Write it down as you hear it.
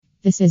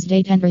This is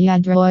Date and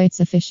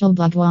Droid's official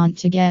blog. Want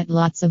to get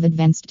lots of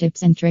advanced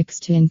tips and tricks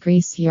to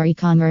increase your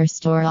e-commerce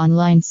store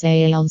online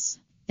sales?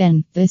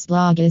 Then this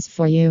blog is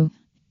for you.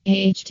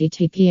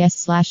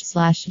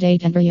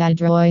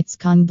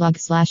 https://dateandroids.com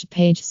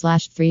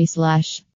blog/page/3/